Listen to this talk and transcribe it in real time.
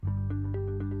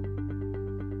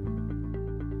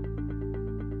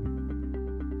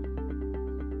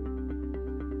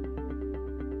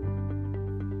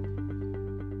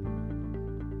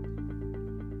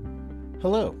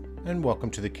Hello, and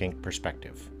welcome to the Kink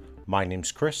Perspective. My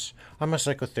name's Chris. I'm a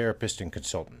psychotherapist and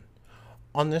consultant.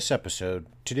 On this episode,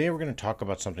 today we're going to talk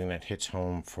about something that hits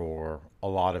home for a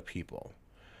lot of people.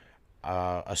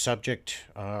 A subject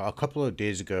a couple of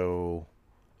days ago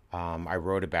I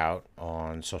wrote about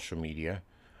on social media,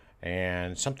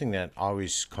 and something that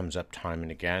always comes up time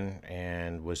and again,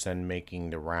 and was then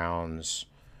making the rounds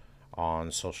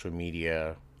on social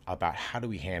media about how do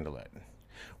we handle it.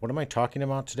 What am I talking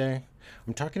about today?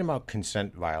 I'm talking about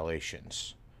consent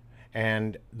violations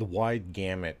and the wide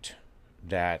gamut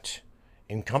that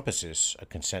encompasses a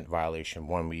consent violation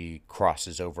when we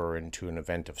crosses over into an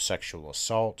event of sexual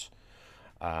assault.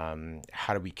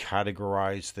 How do we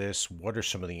categorize this? What are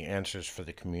some of the answers for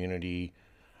the community?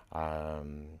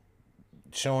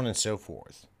 So on and so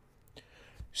forth.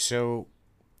 So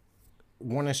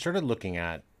when I started looking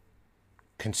at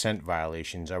consent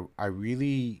violations, I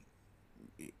really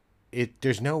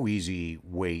there's no easy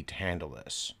way to handle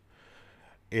this.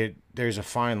 There's a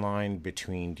fine line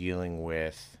between dealing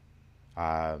with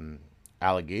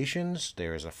allegations.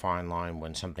 There's a fine line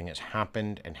when something has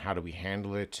happened and how do we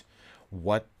handle it,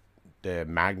 what the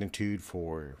magnitude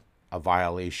for a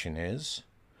violation is.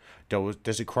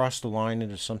 Does it cross the line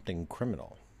into something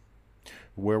criminal,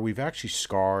 where we've actually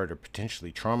scarred or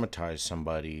potentially traumatized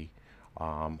somebody,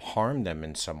 harmed them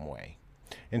in some way?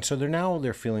 And so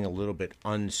they're feeling a little bit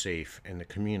unsafe in the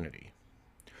community.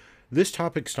 This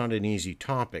topic's not an easy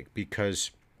topic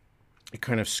because it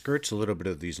kind of skirts a little bit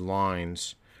of these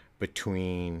lines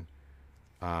between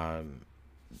our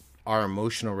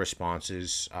emotional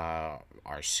responses,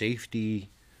 our safety,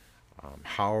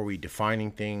 how are we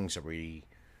defining things? Are we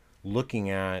looking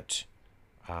at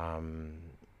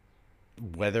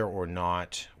whether or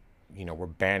not we're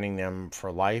banning them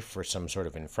for life for some sort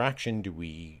of infraction? Do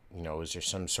we, is there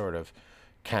some sort of,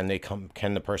 can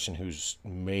the person who's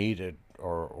made it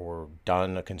or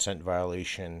done a consent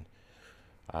violation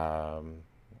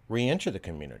re-enter the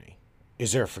community?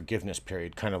 Is there a forgiveness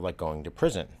period, kind of like going to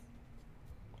prison?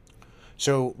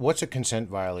 So what's a consent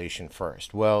violation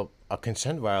first? Well, a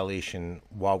consent violation,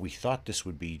 while we thought this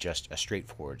would be just a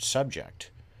straightforward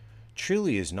subject,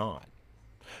 truly is not.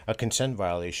 A consent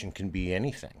violation can be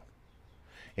anything.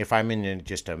 If I'm in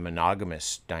just a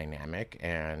monogamous dynamic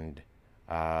and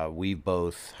we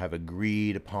both have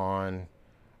agreed upon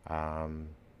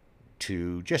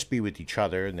to just be with each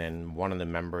other, and then one of the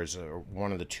members or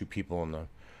one of the two people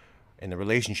in the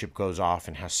relationship goes off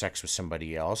and has sex with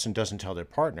somebody else and doesn't tell their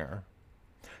partner,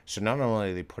 so not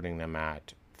only are they putting them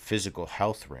at physical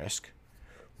health risk,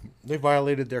 they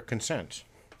violated their consent.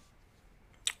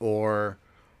 Or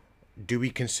do we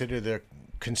consider their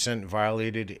consent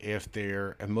violated if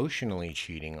they're emotionally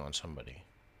cheating on somebody?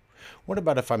 What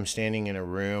about if I'm standing in a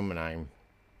room and I'm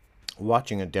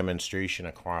watching a demonstration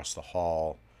across the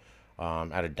hall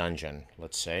at a dungeon,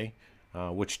 let's say,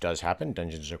 which does happen.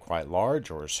 Dungeons are quite large,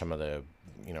 or some of the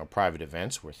private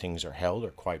events where things are held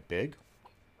are quite big.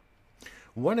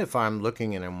 What if I'm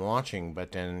looking and I'm watching,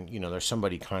 but then there's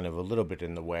somebody kind of a little bit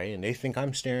in the way and they think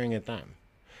I'm staring at them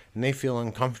and they feel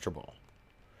uncomfortable?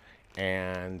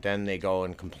 And then they go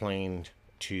and complain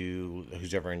to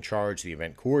who's ever in charge, the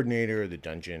event coordinator, the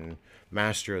dungeon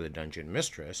master, or the dungeon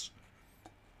mistress,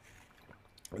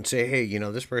 and say, hey,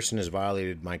 this person has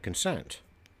violated my consent.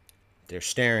 They're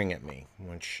staring at me,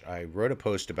 which I wrote a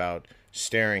post about.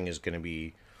 Staring is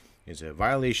a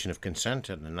violation of consent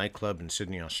at a nightclub in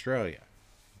Sydney, Australia,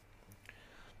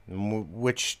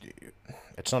 which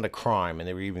it's not a crime, and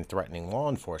they were even threatening law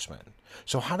enforcement.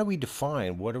 So how do we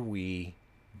define what are we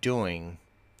doing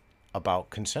about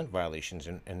consent violations,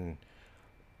 and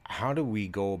how do we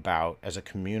go about as a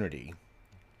community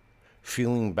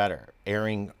feeling better,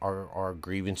 airing our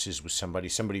grievances with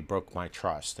somebody broke my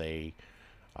trust, they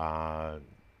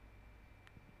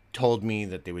told me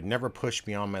that they would never push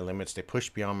beyond my limits, they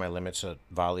pushed beyond my limits, so it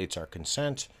violates our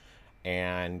consent,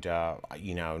 and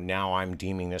now I'm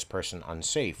deeming this person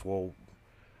unsafe. Well,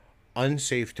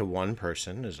 unsafe to one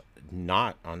person is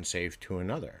not unsafe to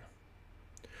another.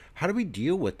 How do we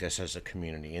deal with this as a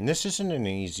community? And this isn't an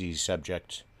easy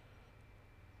subject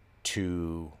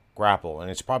to grapple, and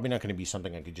it's probably not going to be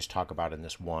something I could just talk about in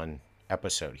this one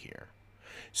episode here.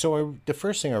 So the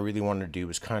first thing I really wanted to do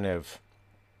was kind of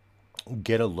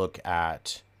get a look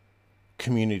at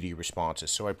community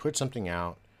responses. So I put something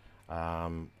out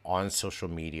on social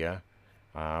media.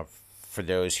 For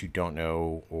those who don't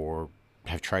know or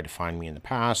have tried to find me in the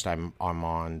past, I'm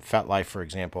on FetLife, for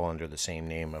example, under the same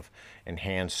name of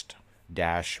Enhanced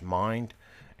Mind.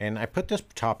 And I put this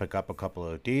topic up a couple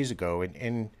of days ago,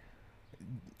 and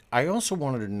I also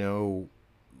wanted to know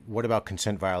what about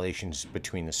consent violations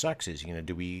between the sexes?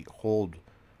 Do we hold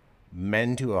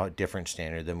men to a different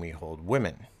standard than we hold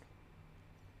women?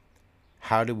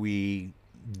 How do we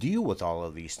deal with all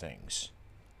of these things?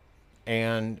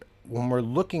 And when we're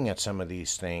looking at some of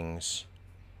these things,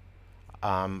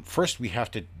 first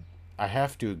I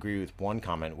have to agree with one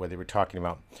comment where they were talking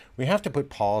about we have to put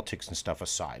politics and stuff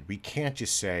aside. We can't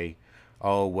just say,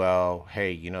 oh, well,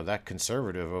 hey, that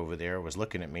conservative over there was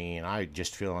looking at me and I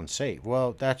just feel unsafe.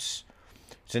 Well, it's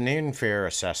an unfair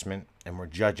assessment, and we're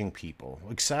judging people.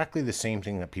 Exactly the same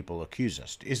thing that people accuse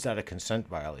us. Is that a consent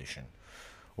violation?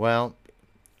 Well,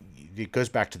 it goes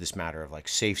back to this matter of like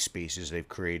safe spaces they've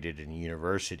created in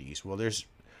universities. Well,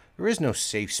 there is no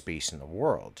safe space in the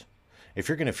world. If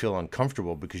you're going to feel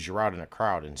uncomfortable because you're out in a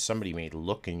crowd and somebody may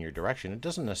look in your direction, it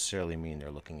doesn't necessarily mean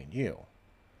they're looking at you.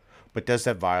 But does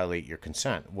that violate your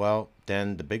consent? Well,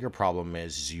 then the bigger problem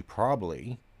is you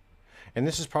probably, and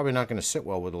this is probably not going to sit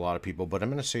well with a lot of people, but I'm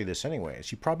going to say this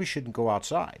anyways, you probably shouldn't go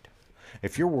outside.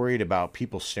 If you're worried about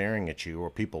people staring at you or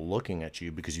people looking at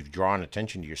you because you've drawn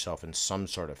attention to yourself in some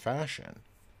sort of fashion,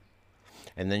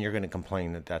 and then you're going to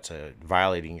complain that that's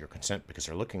violating your consent because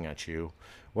they're looking at you,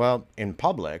 well, in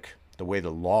public, the way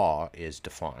the law is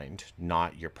defined,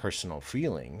 not your personal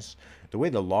feelings, the way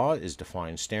the law is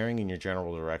defined, staring in your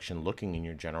general direction, looking in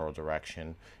your general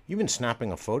direction, even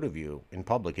snapping a photo of you in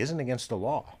public isn't against the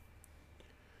law.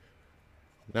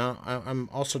 Now, I'm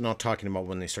also not talking about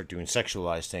when they start doing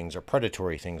sexualized things or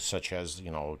predatory things, such as,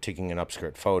 taking an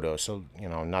upskirt photo. So,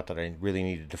 not that I really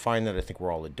need to define that. I think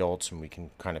we're all adults and we can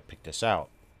kind of pick this out.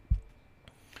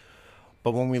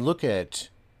 But when we look at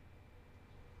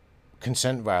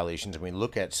consent violations and we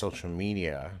look at social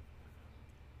media,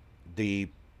 the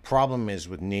problem is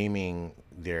with naming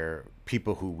their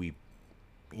people who we,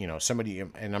 somebody,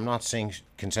 and I'm not saying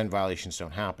consent violations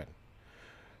don't happen,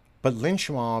 but lynch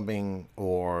mobbing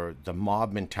or the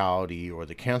mob mentality or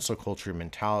the cancel culture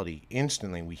mentality,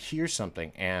 instantly we hear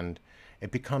something and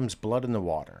it becomes blood in the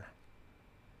water.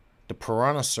 The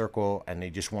piranha circle, and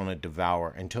they just want to devour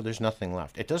until there's nothing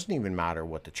left. It doesn't even matter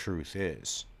what the truth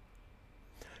is.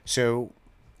 So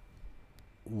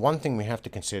one thing we have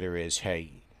to consider is, hey,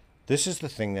 this is the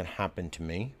thing that happened to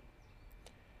me.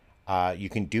 You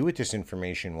can do with this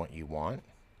information what you want.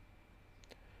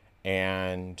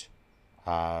 And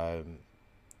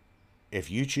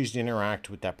if you choose to interact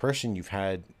with that person,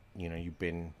 you've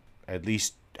been at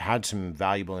least had some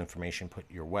valuable information put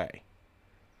your way.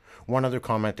 One other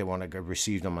comment that I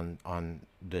received on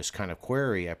this kind of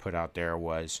query I put out there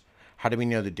was, how do we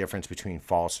know the difference between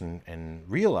false and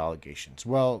real allegations?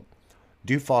 Well,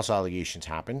 do false allegations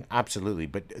happen? Absolutely,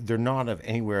 but they're not of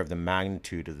anywhere of the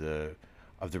magnitude of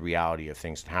the reality of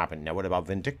things that happen. Now, what about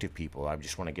vindictive people? I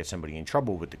just want to get somebody in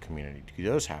trouble with the community. Do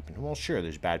those happen? Well, sure,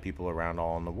 there's bad people around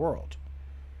all in the world.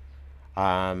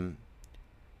 What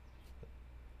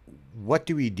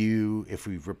do we do if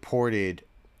we've reported?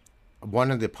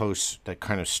 One of the posts that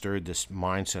kind of stirred this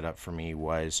mindset up for me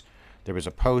was there was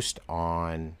a post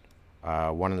on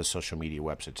one of the social media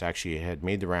websites. Actually, it had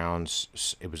made the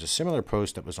rounds. It was a similar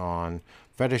post that was on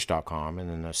fetish.com,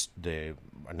 and then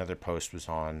another post was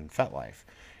on FetLife.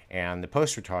 And the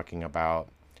posts were talking about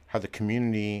how the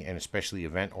community and especially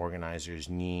event organizers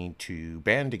need to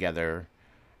band together,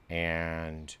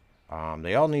 and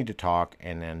they all need to talk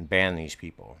and then ban these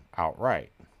people outright.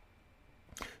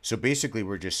 So basically,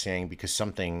 we're just saying because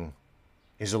something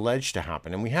is alleged to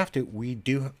happen, and we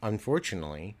do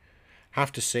unfortunately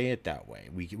have to say it that way.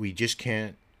 We just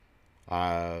can't.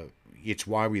 It's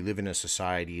why we live in a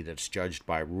society that's judged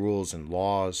by rules and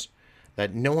laws,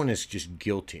 that no one is just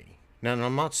guilty. Now,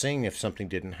 I'm not saying if something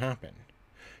didn't happen.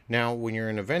 Now, when you're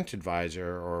an event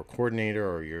advisor or a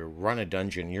coordinator or you run a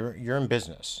dungeon, you're in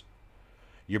business.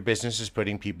 Your business is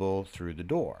putting people through the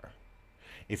door.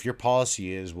 If your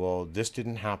policy is, well, this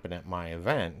didn't happen at my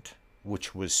event,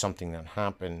 which was something that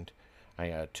happened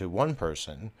to one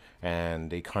person, and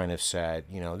they kind of said,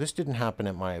 this didn't happen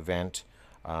at my event.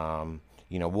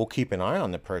 We'll keep an eye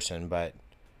on the person, but,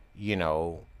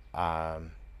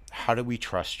 how do we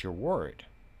trust your word?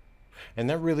 And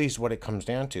that really is what it comes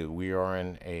down to. We are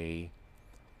in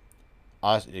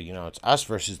it's us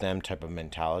versus them type of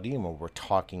mentality, and what we're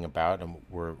talking about, and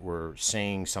we're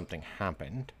saying something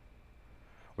happened.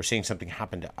 We're saying something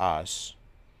happened to us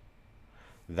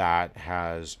that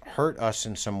has hurt us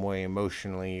in some way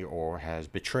emotionally or has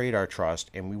betrayed our trust,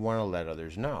 and we want to let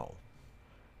others know.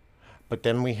 But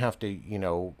then we have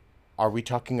to, are we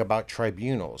talking about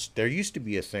tribunals? There used to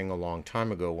be a thing a long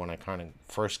time ago when I kind of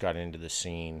first got into the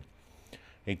scene.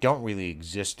 They don't really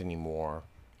exist anymore.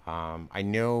 I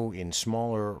know in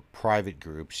smaller private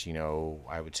groups,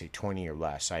 I would say 20 or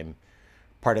less, I'm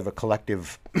part of a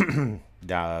collective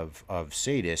of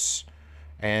sadists,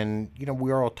 and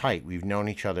we're all tight. We've known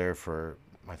each other for,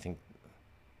 I think,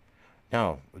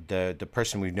 no, the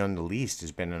person we've known the least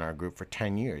has been in our group for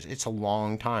 10 years. It's a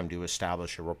long time to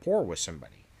establish a rapport with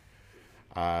somebody.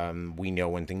 We know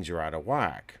when things are out of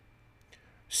whack.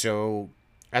 So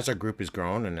as our group has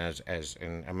grown, and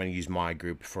and I'm going to use my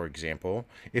group for example,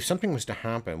 if something was to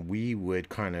happen, we would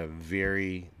kind of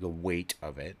vary the weight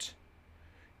of it.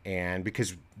 And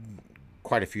because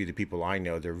quite a few of the people I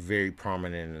know, they're very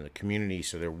prominent in the community,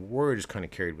 so their word is kind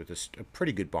of carried with a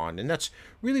pretty good bond. And that's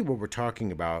really what we're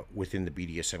talking about within the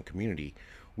BDSM community.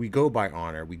 We go by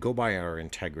honor, we go by our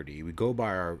integrity, we go by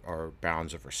our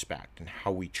bounds of respect and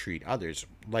how we treat others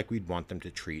like we'd want them to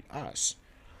treat us.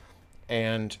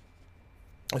 And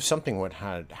if something would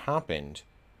had happened,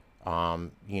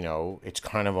 it's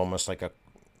kind of almost like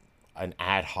an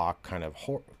ad hoc kind of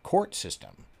court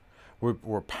system.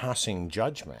 We're passing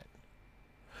judgment.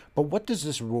 But what does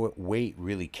this weight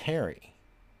really carry?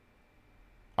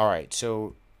 All right,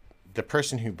 so the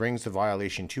person who brings the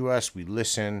violation to us, we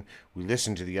listen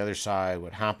to the other side,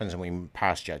 what happens, and we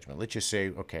pass judgment. Let's just say,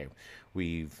 okay,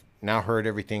 we've now heard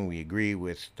everything, we agree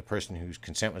with the person whose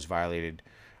consent was violated.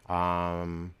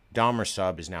 Dom or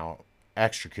sub is now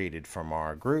extricated from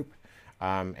our group,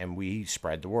 and we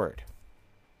spread the word.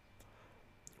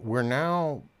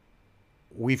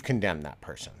 We've condemned that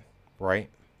person, right?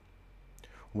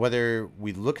 Whether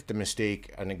we look at the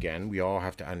mistake, and again, we all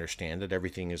have to understand that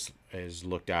everything is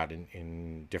looked at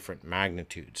in different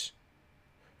magnitudes.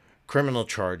 Criminal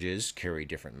charges carry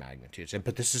different magnitudes,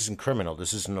 but this isn't criminal.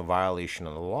 This isn't a violation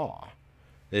of the law.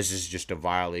 This is just a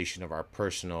violation of our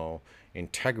personal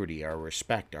integrity, our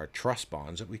respect, our trust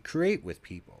bonds that we create with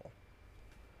people.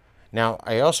 Now,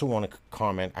 I also want to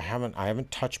comment, I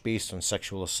haven't touched base on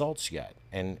sexual assaults yet,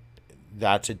 and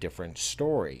that's a different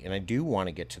story. And I do want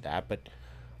to get to that, but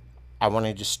I want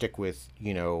to just stick with,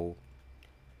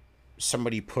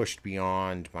 somebody pushed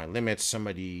beyond my limits,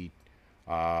 somebody,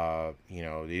 they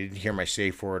didn't hear my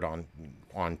safe word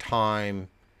on time,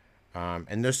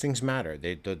 and those things matter.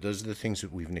 Those are the things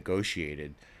that we've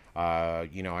negotiated.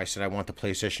 I said I want the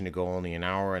play session to go only an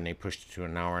hour, and they pushed it to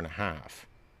an hour and a half.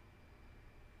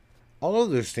 All of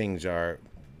those things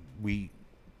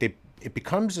it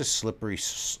becomes a slippery,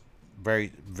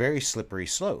 very, very slippery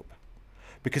slope,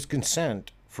 because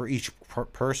consent for each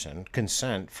person,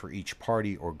 consent for each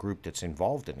party or group that's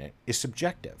involved in it is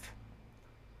subjective.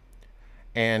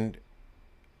 And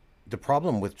the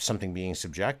problem with something being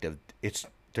subjective,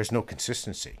 there's no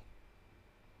consistency.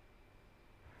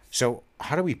 So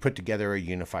how do we put together a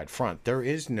unified front? There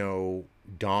is no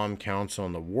Dom council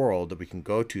in the world that we can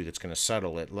go to that's going to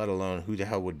settle it, let alone who the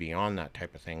hell would be on that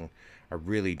type of thing. I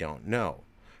really don't know.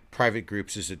 Private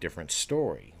groups is a different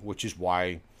story, which is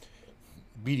why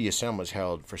BDSM was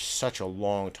held for such a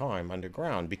long time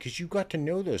underground, because you got to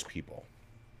know those people.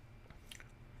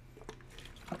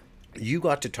 You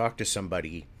got to talk to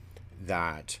somebody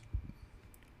that,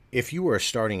 if you were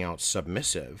starting out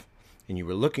submissive and you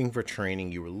were looking for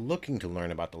training, you were looking to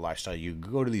learn about the lifestyle, you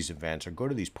go to these events or go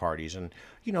to these parties, and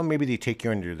maybe they take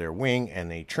you under their wing and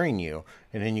they train you,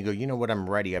 and then you go, you know what, I'm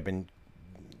ready. I've been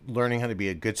learning how to be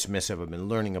a good submissive. I've been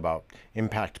learning about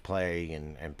impact play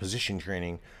and position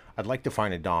training. I'd like to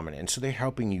find a dominant. And so they're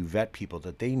helping you vet people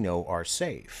that they know are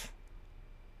safe.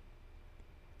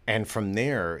 And from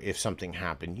there, if something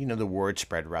happened, the word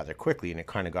spread rather quickly, and it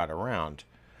kind of got around.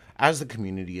 As the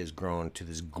community has grown to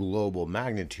this global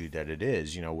magnitude that it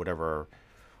is, whatever,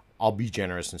 I'll be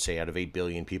generous and say out of 8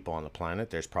 billion people on the planet,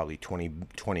 there's probably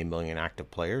 20 million active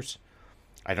players.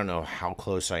 I don't know how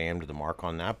close I am to the mark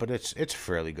on that, but it's a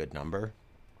fairly good number.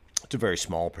 It's a very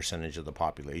small percentage of the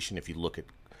population if you look at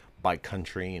by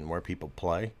country and where people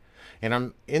play. And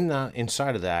I'm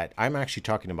inside of that, I'm actually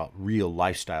talking about real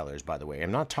lifestylers, by the way.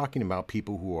 I'm not talking about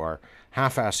people who are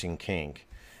half-assing kink.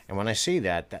 And when I say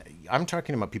that, I'm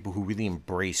talking about people who really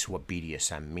embrace what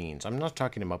BDSM means. I'm not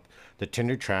talking about the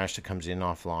Tinder trash that comes in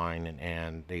offline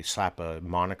and they slap a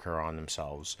moniker on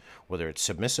themselves, whether it's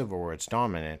submissive or it's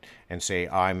dominant, and say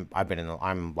I'm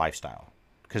lifestyle,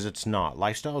 because it's not.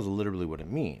 Lifestyle is literally what it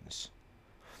means.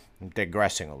 I'm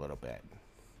digressing a little bit.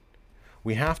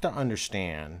 We have to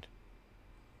understand,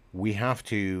 we have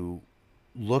to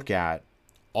look at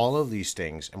all of these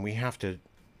things, and we have to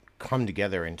come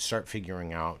together and start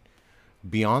figuring out,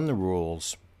 beyond the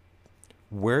rules,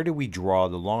 where do we draw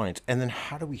the lines, and then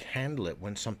how do we handle it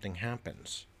when something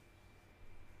happens.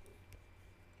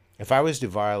 If I was to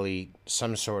violate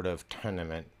some sort of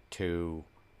tenement to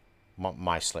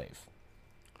my slave,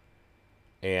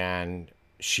 and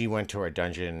she went to our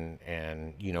dungeon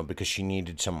and, because she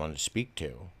needed someone to speak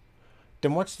to,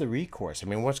 then what's the recourse? I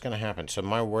mean, what's going to happen? So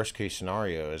my worst case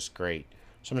scenario is great.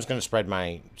 Someone's going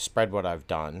to spread what I've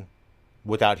done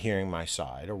without hearing my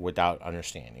side or without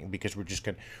understanding, because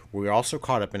we're also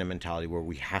caught up in a mentality where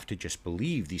we have to just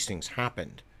believe these things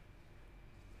happened.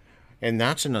 And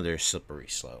that's another slippery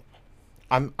slope.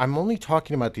 I'm only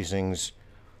talking about these things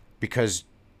because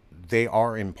they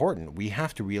are important. We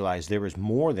have to realize there is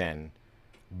more than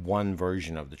one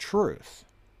version of the truth.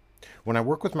 When I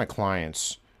work with my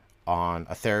clients on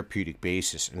a therapeutic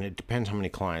basis, and it depends how many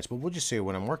clients, but we'll just say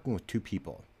when I'm working with two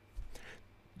people,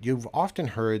 you've often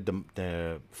heard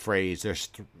the phrase, there's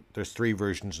three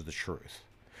versions of the truth.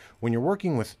 When you're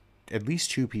working with at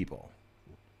least two people,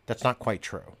 that's not quite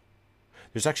true.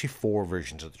 There's actually four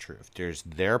versions of the truth. There's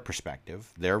their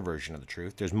perspective, their version of the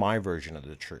truth. There's my version of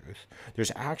the truth.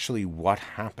 There's actually what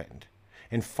happened.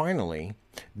 And finally,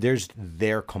 there's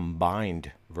their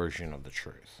combined version of the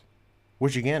truth,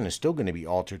 which again is still going to be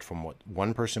altered from what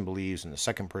one person believes and the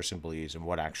second person believes and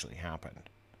what actually happened.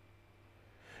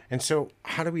 And so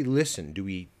how do we listen? Do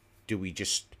we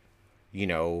just, we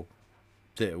know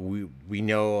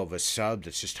of a sub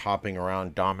that's just hopping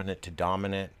around dominant to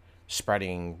dominant,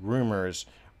 spreading rumors,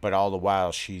 but all the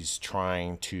while she's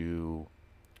trying to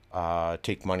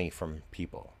take money from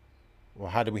people?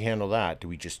 Well, how do we handle that? Do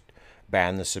we just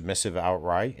ban the submissive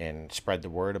outright and spread the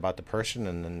word about the person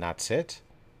and then that's it?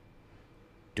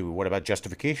 What about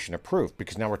justification or proof?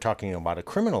 Because now we're talking about a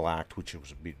criminal act, which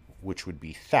would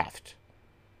be theft.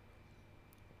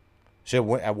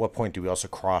 So at what point do we also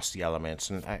cross the elements?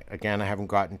 And I haven't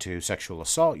gotten to sexual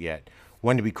assault yet.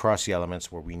 When do we cross the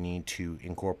elements where we need to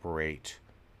incorporate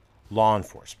law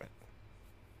enforcement?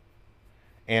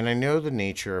 And I know the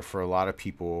nature for a lot of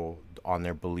people on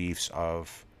their beliefs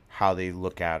of how they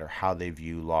look at or how they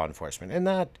view law enforcement. And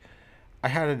that I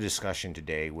had a discussion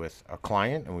today with a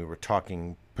client, and we were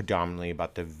talking predominantly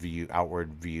about the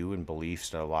outward view and beliefs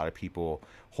that a lot of people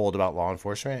hold about law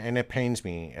enforcement. And it pains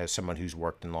me as someone who's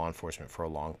worked in law enforcement for a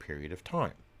long period of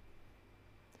time.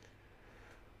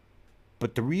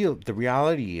 But the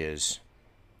reality is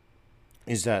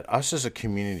that us as a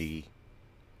community,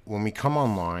 when we come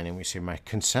online and we say my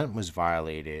consent was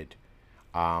violated,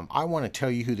 I want to tell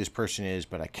you who this person is,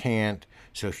 but I can't.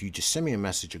 So if you just send me a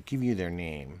message, I'll give you their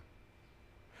name.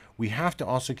 We have to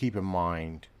also keep in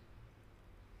mind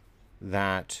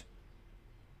that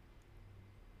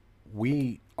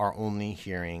we are only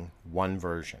hearing one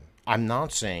version. I'm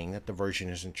not saying that the version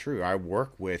isn't true. I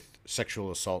work with sexual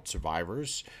assault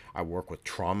survivors. I work with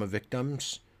trauma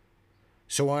victims.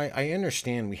 So I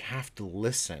understand we have to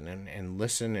listen and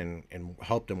listen and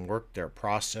help them work their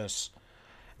process.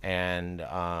 And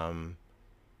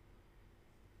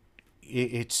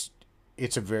it's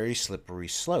a very slippery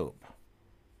slope.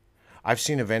 I've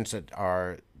seen events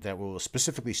that will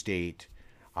specifically state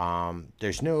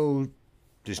there's no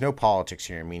politics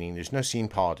here, meaning there's no scene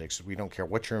politics. We don't care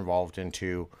what you're involved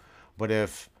into. But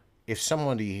if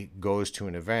somebody goes to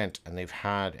an event and they've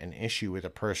had an issue with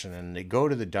a person and they go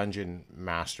to the dungeon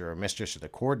master or mistress or the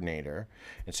coordinator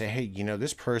and say, hey,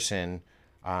 this person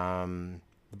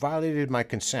violated my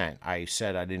consent. I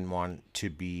said I didn't want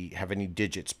to have any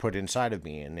digits put inside of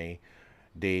me, and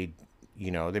they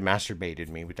masturbated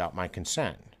me without my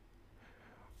consent.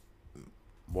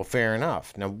 Well, fair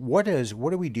enough. Now, what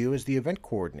do we do as the event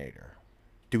coordinator?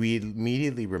 Do we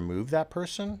immediately remove that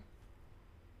person?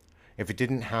 If it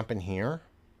didn't happen here,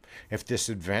 if this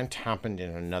event happened in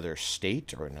another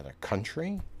state or another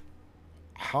country,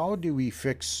 how do we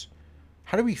fix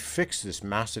this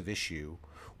massive issue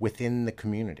within the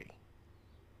community?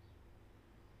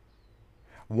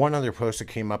 One other post that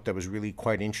came up that was really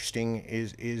quite interesting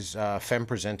is femme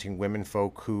presenting women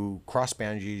folk who cross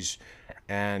boundaries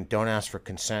and don't ask for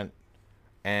consent,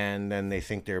 and then they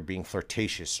think they're being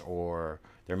flirtatious or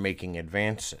they're making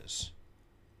advances.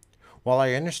 While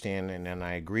I understand and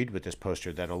I agreed with this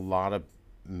poster that a lot of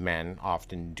men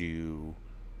often do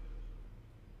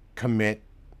commit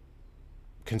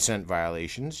consent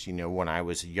violations. When I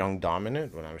was a young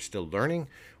dominant, when I was still learning,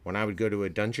 when I would go to a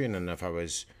dungeon and if I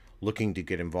was looking to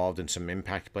get involved in some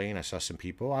impact play and I saw some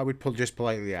people, I would just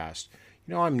politely ask,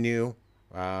 I'm new.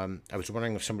 I was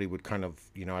wondering if somebody would kind of,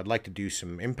 I'd like to do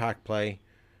some impact play.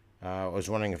 I was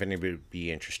wondering if anybody would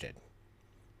be interested.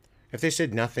 If they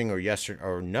said nothing or yes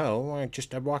or no, I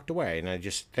walked away and I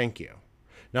just thank you.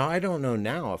 Now, I don't know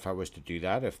now if I was to do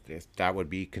that, if that would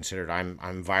be considered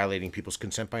I'm violating people's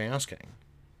consent by asking.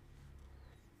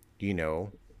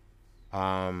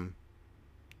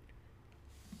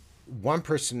 One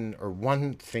person or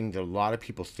one thing that a lot of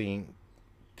people think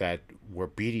that where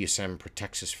BDSM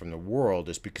protects us from the world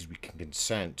is because we can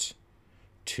consent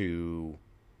to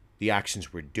the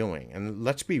actions we're doing. And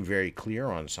let's be very clear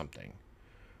on something.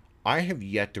 I have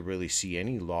yet to really see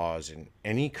any laws in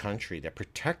any country that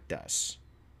protect us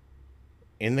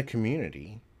in the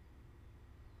community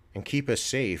and keep us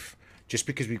safe just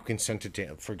because we've consented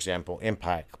to, for example,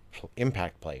 impact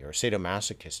play or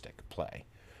sadomasochistic play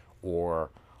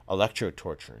or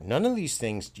electrotorture. None of these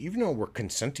things, even though we're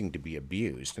consenting to be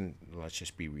abused, and let's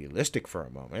just be realistic for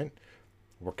a moment,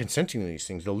 we're consenting to these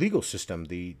things. The legal system,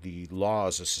 the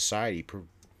laws of society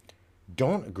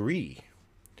don't agree.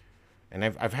 And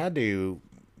I've had to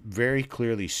very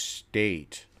clearly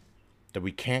state that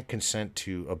we can't consent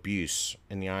to abuse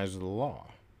in the eyes of the law.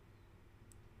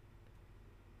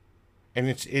 And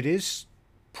it is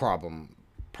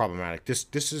problematic. This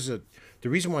is the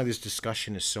reason why this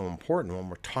discussion is so important when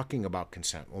we're talking about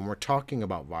consent, when we're talking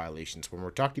about violations, when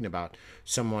we're talking about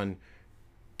someone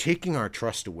taking our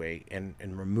trust away and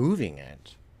removing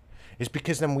it, is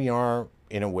because then we are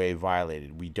in a way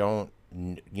violated. We don't,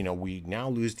 we now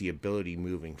lose the ability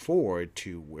moving forward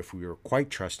to, if we were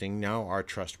quite trusting, now our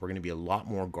trust, we're going to be a lot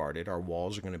more guarded. Our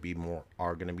walls are going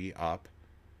to be up.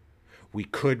 We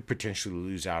could potentially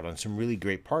lose out on some really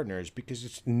great partners because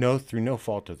it's through no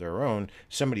fault of their own.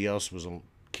 Somebody else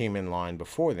came in line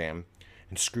before them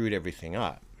and screwed everything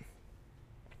up.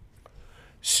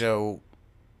 So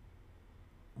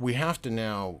we have to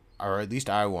now, or at least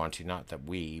I want to, not that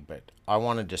we, but I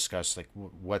want to discuss like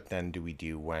what then do we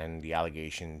do when the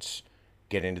allegations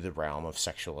get into the realm of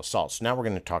sexual assault. So now we're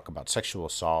going to talk about sexual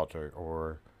assault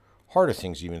or harder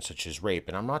things even, such as rape.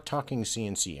 And I'm not talking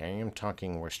CNC. I am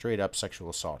talking where straight up sexual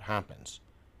assault happens.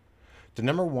 The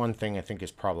number one thing I think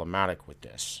is problematic with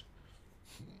this,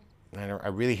 and I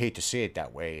really hate to say it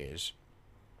that way, is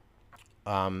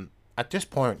at this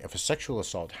point, if a sexual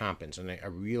assault happens, and I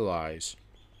realize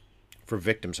for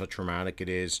victims how traumatic it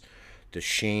is, the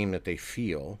shame that they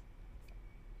feel,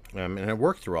 and I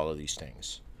work through all of these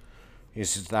things,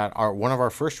 is that one of our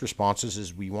first responses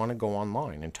is we want to go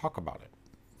online and talk about it.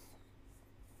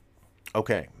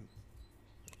 Okay,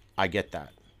 I get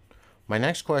that. My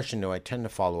next question, though, I tend to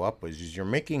follow up with is you're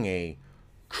making a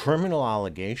criminal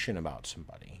allegation about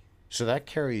somebody. So that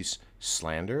carries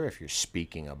slander if you're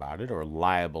speaking about it, or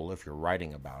liable if you're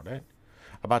writing about it,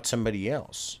 about somebody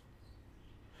else.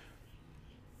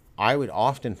 I would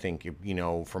often think,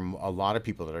 from a lot of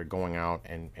people that are going out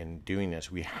and doing this,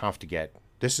 we have to get,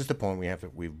 this is the point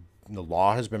the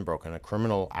law has been broken, a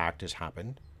criminal act has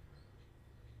happened.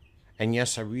 And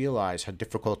yes, I realize how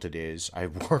difficult it is. I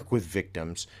work with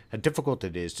victims, how difficult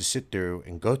it is to sit through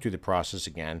and go through the process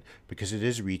again, because it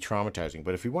is re-traumatizing.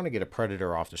 But if we want to get a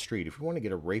predator off the street, if we want to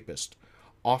get a rapist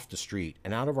off the street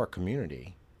and out of our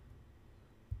community,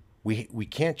 we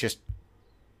can't just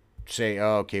say,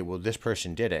 oh, okay, well, this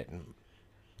person did it.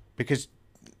 Because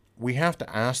we have to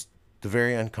ask the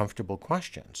very uncomfortable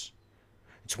questions.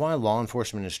 It's why law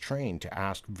enforcement is trained to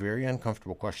ask very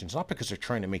uncomfortable questions, not because they're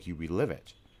trying to make you relive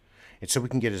it. It's so we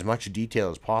can get as much detail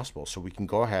as possible, so we can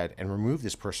go ahead and remove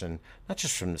this person, not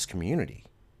just from this community,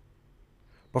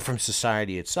 but from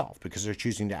society itself, because they're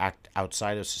choosing to act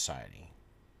outside of society.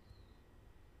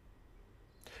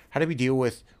 How do we deal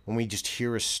with when we just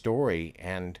hear a story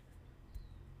and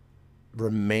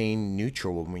remain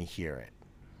neutral when we hear it?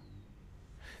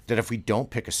 That if we don't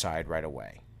pick a side right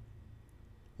away,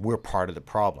 we're part of the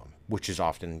problem, which is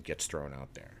often gets thrown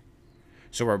out there.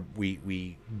 So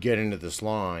we get into this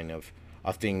line of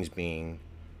things being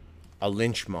a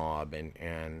lynch mob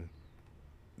and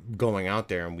going out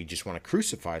there and we just want to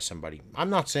crucify somebody. I'm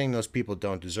not saying those people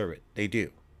don't deserve it. They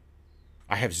do.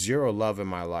 I have zero love in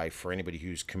my life for anybody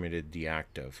who's committed the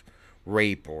act of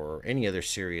rape or any other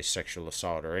serious sexual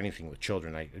assault or anything with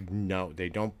children. No, they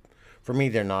don't. For me,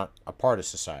 they're not a part of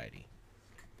society.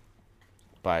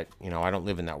 But, I don't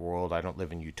live in that world. I don't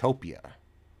live in utopia.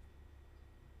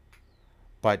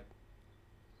 But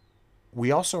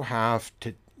we also have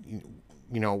to,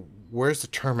 where's the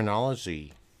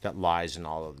terminology that lies in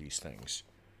all of these things?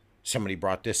 Somebody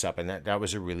brought this up, and that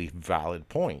was a really valid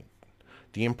point.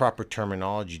 The improper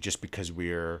terminology, just because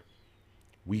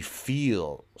we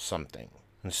feel something.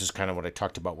 And this is kind of what I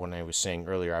talked about when I was saying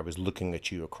earlier, I was looking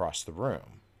at you across the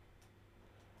room.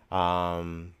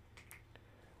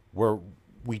 Where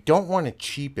we don't want to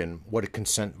cheapen what a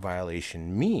consent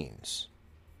violation means.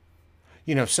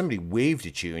 If somebody waved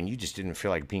at you and you just didn't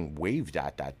feel like being waved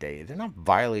at that day, they're not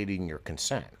violating your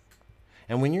consent.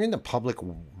 And when you're in the public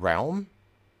realm,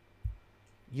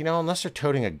 unless they're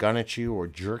toting a gun at you or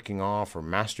jerking off or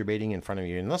masturbating in front of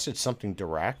you, unless it's something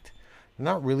direct, they're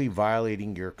not really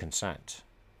violating your consent.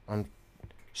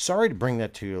 Sorry to bring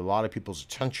that to a lot of people's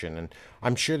attention, and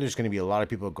I'm sure there's going to be a lot of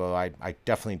people who go, I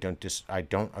definitely I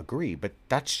don't agree, but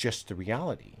that's just the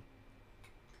reality.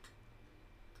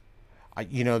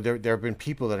 There have been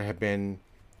people that have been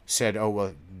said, oh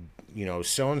well,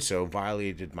 so and so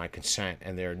violated my consent,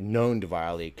 and they're known to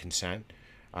violate consent,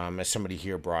 as somebody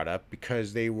here brought up,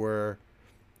 because they were,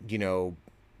 you know,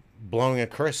 blowing a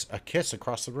kiss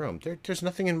across the room. There's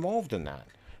nothing involved in that.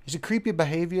 Is it creepy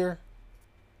behavior?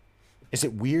 Is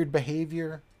it weird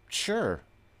behavior? Sure.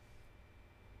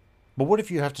 But what if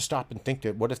you have to stop and think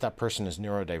that, what if that person is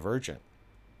neurodivergent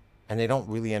and they don't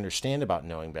really understand about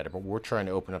knowing better, but we're trying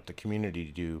to open up the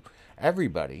community to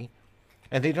everybody,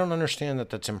 and they don't understand that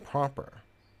that's improper.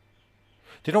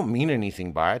 They don't mean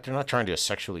anything by it. They're not trying to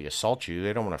sexually assault you.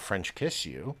 They don't want to French kiss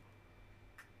you.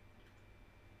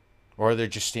 Or they're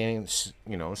just standing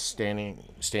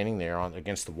there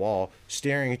against the wall,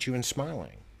 staring at you and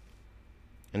smiling.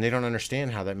 And they don't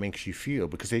understand how that makes you feel,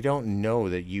 because they don't know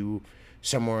that you,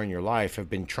 somewhere in your life, have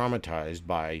been traumatized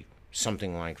by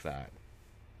something like that.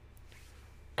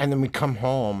 And then we come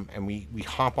home and we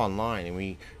hop online and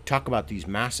we talk about these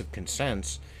massive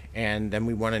consents, and then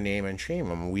we want to name and shame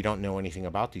them. We don't know anything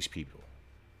about these people.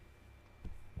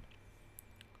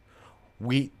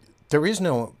 There is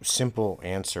no simple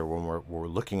answer when we're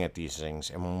looking at these things,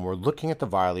 and when we're looking at the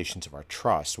violations of our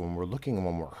trust, when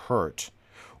we're hurt,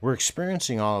 we're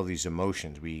experiencing all of these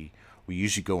emotions. We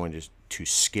usually go into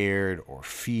scared or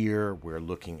fear. We're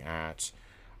looking at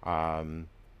then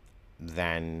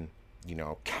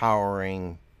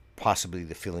cowering, possibly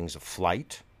the feelings of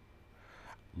flight.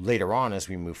 Later on, as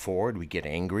we move forward, we get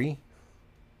angry.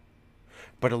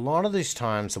 But a lot of these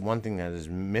times, the one thing that is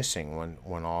missing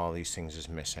when all these things is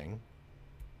missing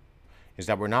is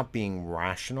that we're not being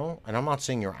rational. And I'm not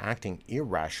saying you're acting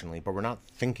irrationally, but we're not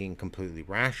thinking completely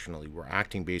rationally. We're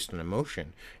acting based on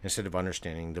emotion instead of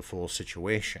understanding the full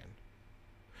situation.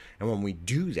 And when we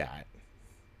do that,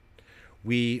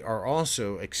 we are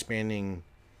also expanding,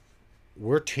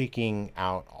 we're taking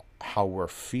out how we're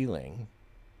feeling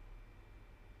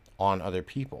on other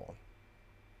people.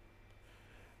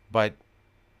 But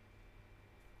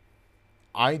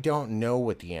I don't know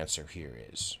what the answer here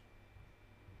is.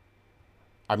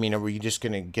 I mean, are we just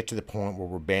going to get to the point where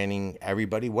we're banning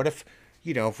everybody? What if,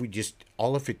 if we just,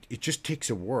 it just takes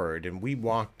a word, and we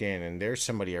walked in and there's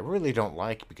somebody I really don't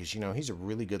like because, he's a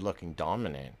really good looking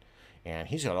dominant and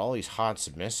he's got all these hot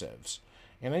submissives,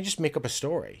 and I just make up a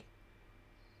story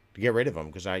to get rid of him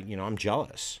because I'm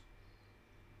jealous.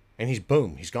 And he's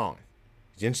gone.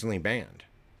 He's instantly banned.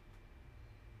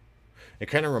 It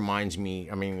kind of reminds me,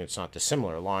 I mean, it's not the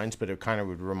similar lines, but it kind of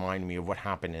would remind me of what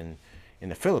happened in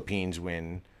the Philippines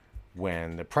when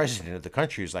the president of the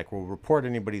country was like, we'll report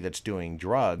anybody that's doing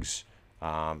drugs,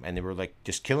 and they were like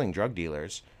just killing drug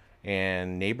dealers,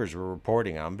 and neighbors were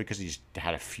reporting them because he's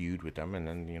had a feud with them, and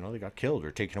then, they got killed or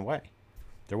taken away.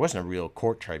 There wasn't a real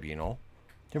court tribunal.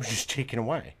 They were just taken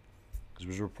away because it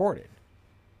was reported.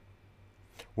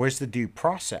 Where's the due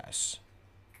process?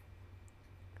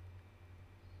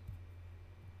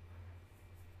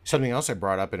 Something else I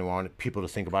brought up and I wanted people to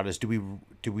think about is, do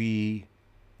we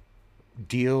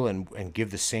deal and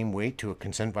give the same weight to a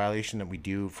consent violation that we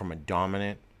do from a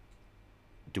dominant?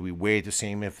 Do we weigh it the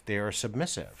same if they are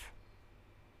submissive?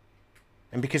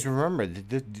 And because remember,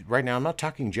 right now I'm not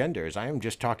talking genders, I am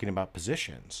just talking about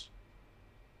positions.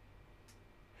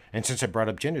 And since I brought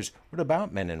up genders, what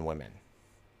about men and women?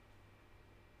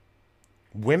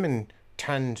 Women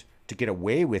tend to get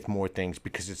away with more things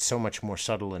because it's so much more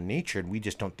subtle in nature, and we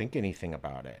just don't think anything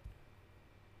about it.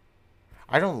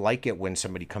 I don't like it when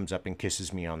somebody comes up and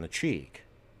kisses me on the cheek.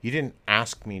 You didn't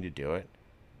ask me to do it.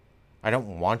 I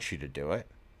don't want you to do it.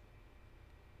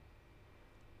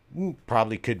 You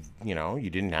probably could, you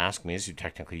didn't ask me, so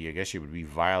technically I guess you would be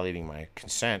violating my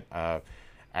consent,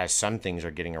 as some things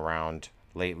are getting around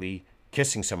lately.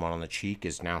 Kissing someone on the cheek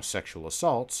is now sexual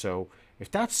assault, so if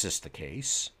that's just the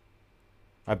case,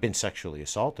 I've been sexually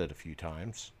assaulted a few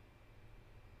times.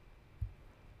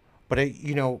 But,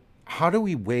 how do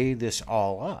we weigh this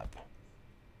all up?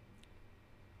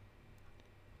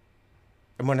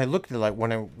 And when I looked at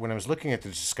when I was looking at the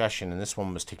discussion, and this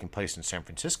one was taking place in San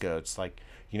Francisco, it's like,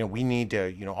 we need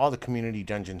to, all the community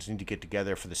dungeons need to get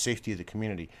together for the safety of the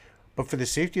community. But for the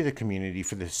safety of the community,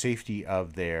 for the safety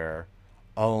of their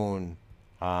own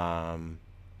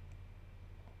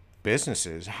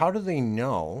businesses, how do they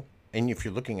know? And if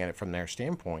you're looking at it from their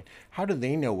standpoint, how do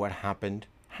they know what happened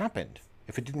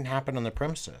if it didn't happen on the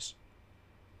premises?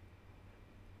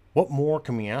 What more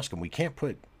can we ask them? We can't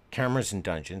put cameras in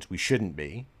dungeons. We shouldn't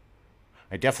be.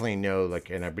 I definitely know, like,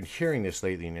 and I've been hearing this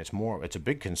lately, and it's a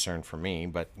big concern for me,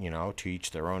 but, to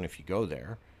each their own if you go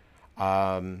there.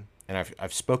 And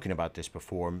I've spoken about this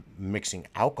before, mixing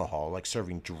alcohol, like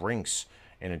serving drinks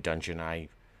in a dungeon.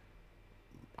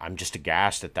 I'm just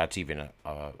aghast that that's even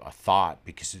a thought,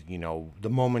 because, the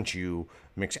moment you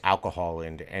mix alcohol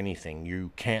into anything,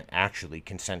 you can't actually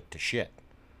consent to shit.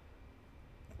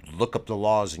 Look up the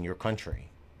laws in your country.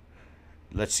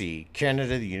 Let's see,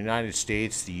 Canada, the United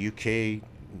States, the UK,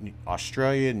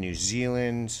 Australia, New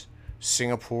Zealand,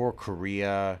 Singapore,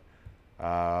 Korea,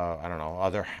 I don't know,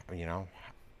 other,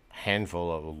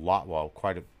 handful of a lot, well,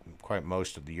 quite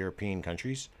most of the European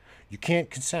countries. You can't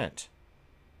consent.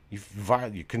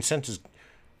 Your consent is,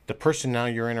 the person now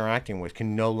you're interacting with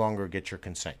can no longer get your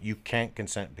consent. You can't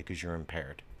consent because you're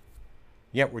impaired.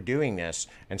 Yet we're doing this,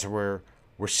 and so we're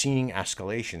seeing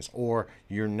escalations, or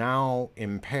you're now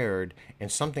impaired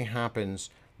and something happens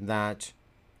that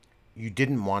you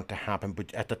didn't want to happen,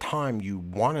 but at the time you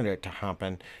wanted it to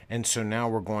happen, and so now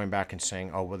we're going back and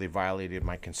saying, oh, well, they violated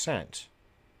my consent.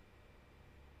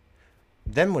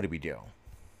 Then what do we do?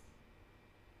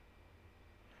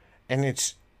 And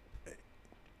it's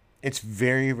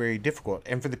very, very difficult.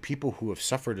 And for the people who have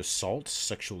suffered assaults,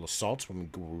 sexual assaults, when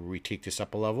we take this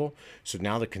up a level, so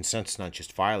now the consent's not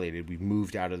just violated, we've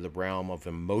moved out of the realm of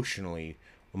emotional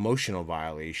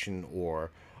violation or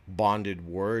bonded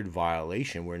word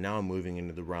violation. We're now moving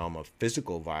into the realm of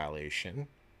physical violation.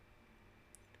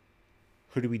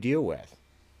 Who do we deal with?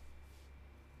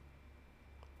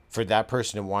 For that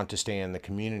person to want to stay in the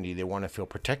community, they want to feel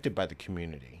protected by the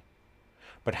community.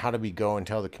 But how do we go and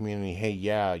tell the community, hey,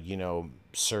 yeah,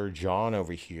 Sir John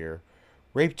over here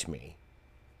raped me.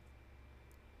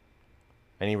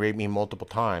 And he raped me multiple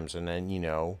times. And then,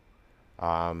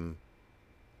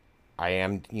 I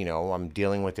am, I'm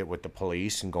dealing with it with the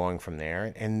police and going from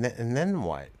there. And then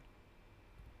what?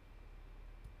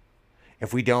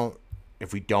 If we don't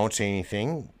say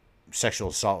anything, sexual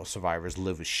assault survivors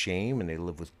live with shame and they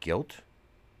live with guilt.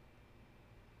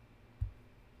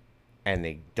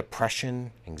 And depression,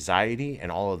 anxiety,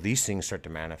 and all of these things start to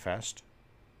manifest.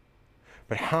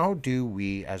 But how do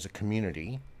we as a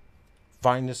community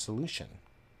find a solution?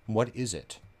 What is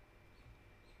it?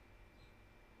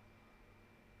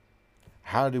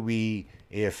 How do we,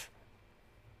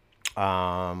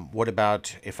 what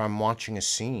about if I'm watching a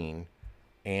scene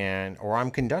or I'm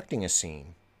conducting a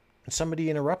scene and somebody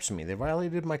interrupts me? They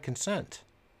violated my consent.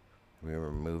 Are we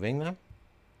removing them?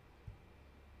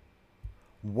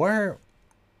 What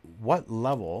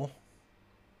level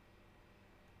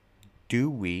do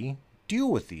we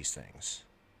deal with these things?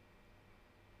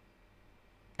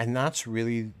 And that's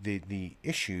really the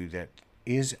issue that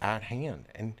is at hand.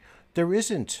 And there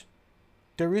isn't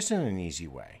an easy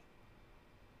way.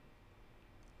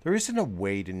 There isn't a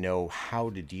way to know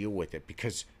how to deal with it,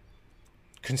 because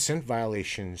consent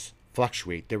violations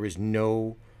fluctuate. There is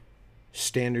no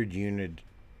standard unit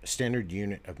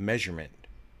of measurement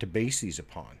to base these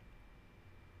upon.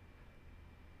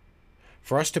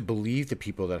 For us to believe the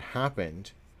people that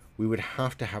happened, we would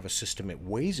have to have a system it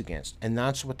weighs against, and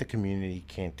that's what the community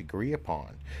can't agree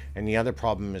upon. And the other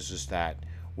problem is that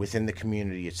within the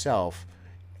community itself,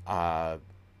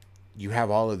 you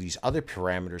have all of these other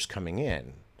parameters coming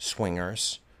in: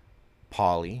 swingers,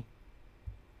 poly,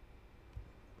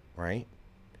 right?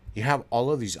 You have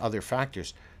all of these other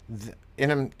factors.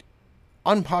 In an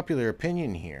unpopular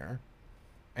opinion here,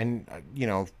 and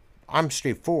I'm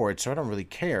straightforward, so I don't really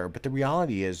care, but the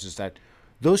reality is that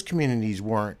those communities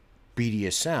weren't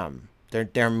BDSM.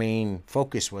 Their main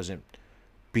focus wasn't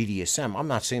BDSM. I'm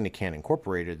not saying they can't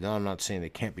incorporate it. I'm not saying they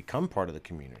can't become part of the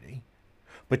community.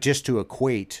 But just to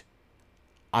equate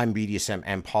I'm BDSM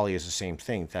and poly is the same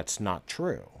thing, that's not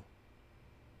true.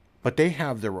 But they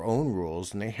have their own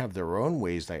rules and they have their own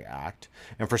ways they act.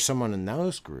 And for someone in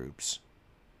those groups,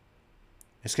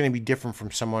 it's going to be different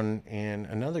from someone in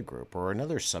another group or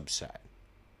another subset.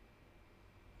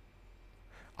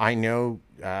 I know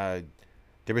there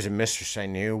was a mistress I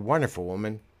knew, wonderful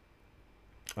woman,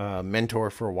 mentor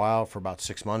for a while, for about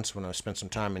 6 months when I spent some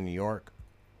time in New York.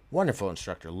 Wonderful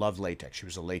instructor, loved latex. She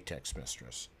was a latex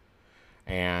mistress.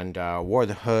 And wore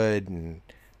the hood and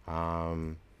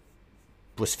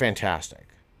was fantastic.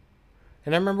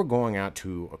 And I remember going out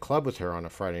to a club with her on a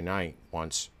Friday night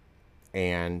once,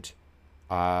 and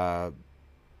all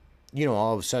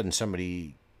of a sudden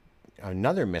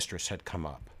another mistress had come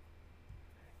up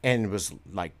and was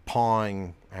like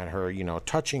pawing at her,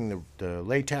 touching the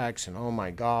latex, and oh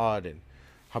my God, and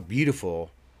how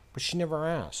beautiful. But she never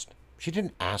asked. She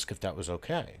didn't ask if that was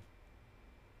okay.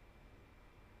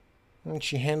 And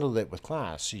she handled it with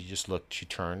class. She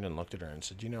turned and looked at her and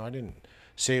said, I didn't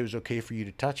say it was okay for you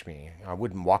to touch me. I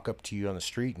wouldn't walk up to you on the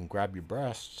street and grab your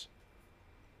breasts.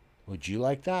 Would you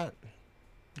like that?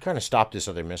 You kind of stopped this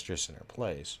other mistress in her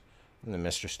place. And the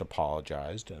mistress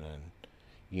apologized and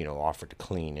then, offered to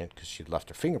clean it because she'd left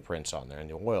her fingerprints on there and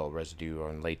the oil residue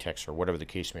on latex or whatever the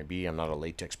case may be. I'm not a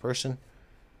latex person.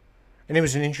 And it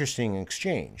was an interesting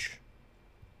exchange.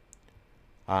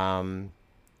 And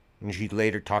she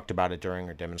later talked about it during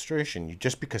her demonstration.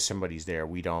 Just because somebody's there,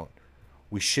 we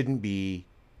shouldn't be,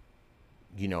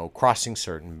 crossing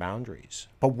certain boundaries.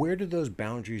 But where do those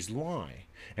boundaries lie?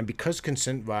 And because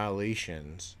consent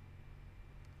violations,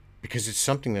 because it's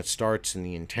something that starts in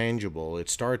the intangible, it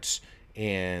starts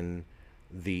in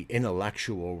the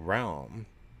intellectual realm,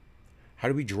 how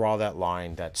do we draw that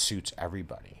line that suits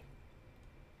everybody?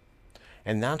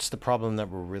 And that's the problem that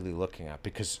we're really looking at,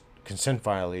 because consent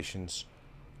violations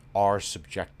are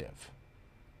subjective.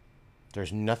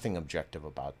 There's nothing objective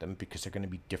about them because they're going to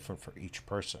be different for each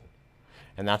person.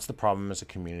 And that's the problem as a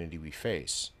community we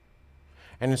face.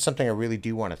 And it's something I really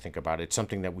do want to think about. It's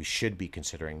something that we should be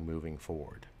considering moving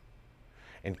forward.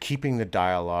 And keeping the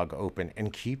dialogue open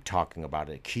and keep talking about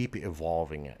it, keep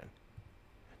evolving it.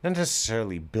 Not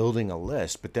necessarily building a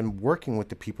list, but then working with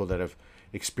the people that have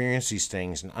experienced these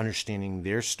things and understanding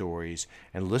their stories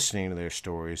and listening to their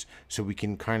stories so we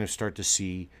can kind of start to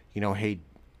see, hey,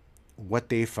 what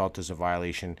they felt as a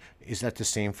violation, is that the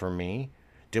same for me?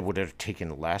 Would it have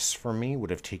taken less for me?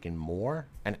 Would it have taken more?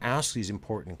 And ask these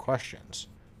important questions.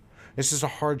 This is a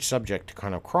hard subject to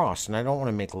kind of cross, and I don't want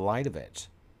to make light of it.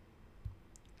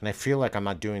 And I feel like I'm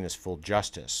not doing this full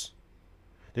justice.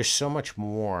 There's so much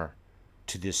more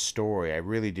to this story. I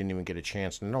really didn't even get a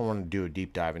chance, and I don't want to do a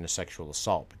deep dive into sexual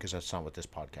assault because that's not what this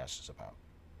podcast is about.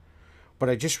 But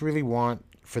I just really want,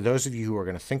 for those of you who are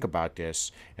going to think about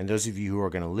this, and those of you who are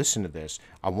going to listen to this,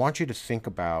 I want you to think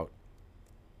about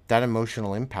that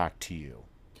emotional impact to you.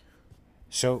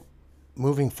 So,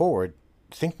 moving forward,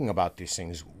 thinking about these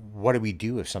things, what do we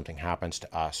do if something happens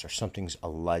to us or something's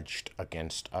alleged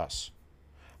against us?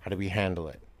 How do we handle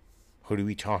it? Who do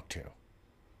we talk to?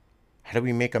 How do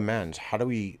we make amends? How do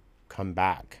we come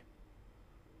back?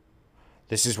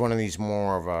 This is one of these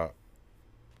more of a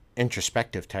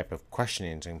introspective type of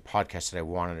questionings and podcasts that I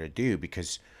wanted to do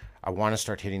because I want to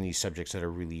start hitting these subjects that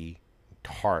are really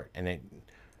to heart. And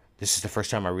this is the first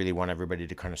time I really want everybody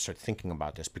to kind of start thinking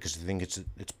about this because I think it's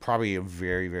probably a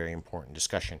very, very important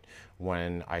discussion.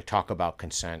 When I talk about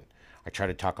consent, I try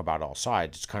to talk about all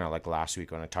sides. It's kind of like last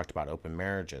week when I talked about open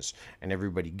marriages and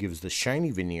everybody gives the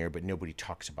shiny veneer, but nobody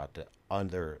talks about the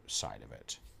other side of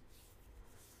it.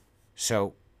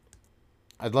 So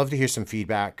I'd love to hear some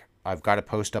feedback. I've got a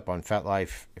post up on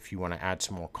FetLife. If you want to add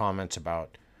some more comments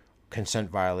about consent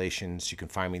violations, you can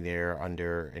find me there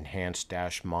under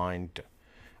enhanced-mind.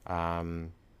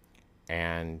 And,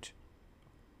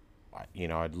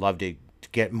 I'd love to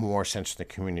get more sense of the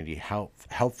community,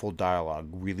 helpful dialogue,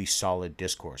 really solid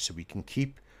discourse, so we can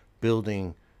keep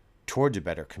building towards a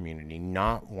better community,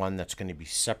 not one that's going to be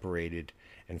separated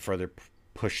and further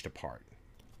pushed apart.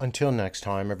 Until next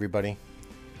time, everybody,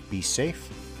 be safe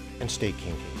and stay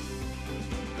kinky.